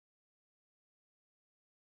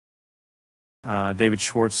David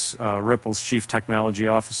Schwartz, Ripple's chief technology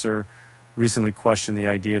officer, recently questioned the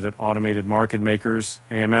idea that automated market makers,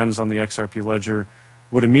 AMMs on the XRP Ledger,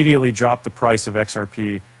 would immediately drop the price of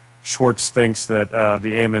XRP. Schwartz thinks that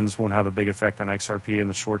the AMMs won't have a big effect on XRP in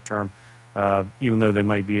the short term, even though they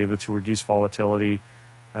might be able to reduce volatility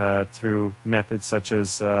through methods such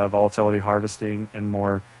as volatility harvesting and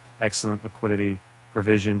more excellent liquidity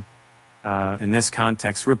provision. In this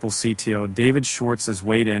context, Ripple CTO David Schwartz has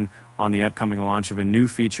weighed in on the upcoming launch of a new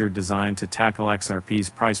feature designed to tackle XRP's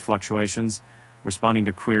price fluctuations. Responding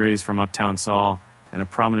to queries from Uptown Saul and a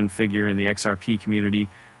prominent figure in the XRP community,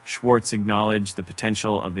 Schwartz acknowledged the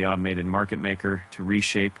potential of the automated market maker to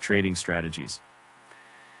reshape trading strategies.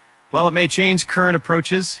 While it may change current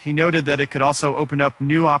approaches, he noted that it could also open up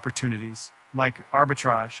new opportunities, like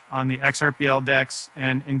arbitrage on the XRP DEX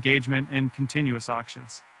and engagement in continuous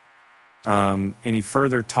auctions. And he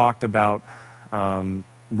further talked about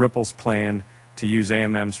Ripple's plan to use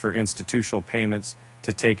AMMs for institutional payments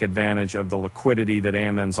to take advantage of the liquidity that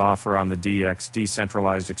AMMs offer on the DX,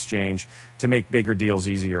 decentralized exchange, to make bigger deals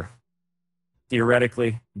easier.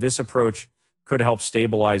 Theoretically, this approach could help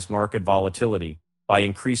stabilize market volatility by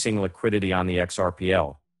increasing liquidity on the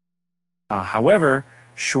XRPL. However,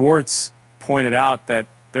 Schwartz pointed out that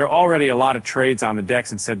there are already a lot of trades on the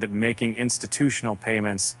DEX and said that making institutional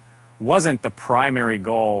payments wasn't the primary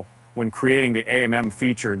goal when creating the AMM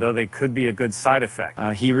feature, though they could be a good side effect.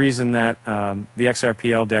 He reasoned that the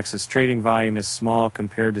XRP DEX's trading volume is small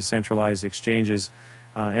compared to centralized exchanges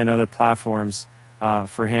and other platforms.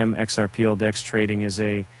 For him, XRP DEX trading is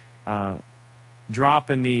a drop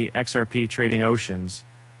in the XRP trading oceans.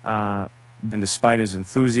 And despite his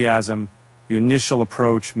enthusiasm, the initial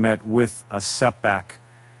approach met with a setback.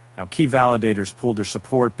 Now, key validators pulled their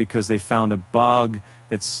support because they found a bug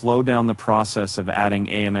that slowed down the process of adding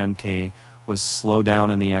AMMK was slowed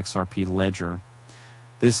down in the XRP Ledger.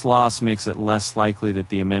 This loss makes it less likely that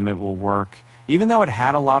the amendment will work, even though it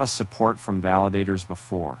had a lot of support from validators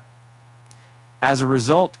before. As a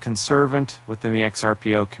result, conservatives within the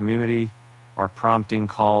XRPO community are prompting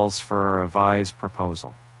calls for a revised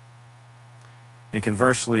proposal. And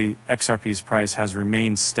conversely, XRP's price has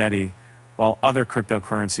remained steady, while other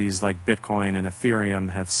cryptocurrencies like Bitcoin and Ethereum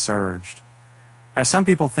have surged. Now, some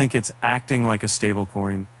people think it's acting like a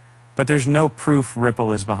stablecoin, but there's no proof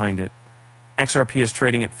Ripple is behind it. XRP is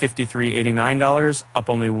trading at $53.89, up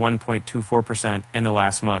only 1.24% in the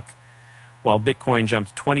last month, while Bitcoin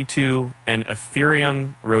jumped 22% and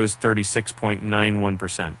Ethereum rose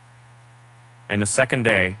 36.91%. In the second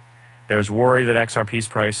day, there's worry that XRP's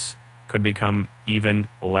price could become even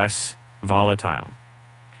less volatile.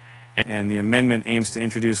 And the amendment aims to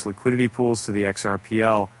introduce liquidity pools to the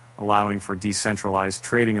XRPL, allowing for decentralized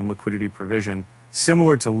trading and liquidity provision,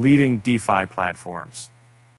 similar to leading DeFi platforms.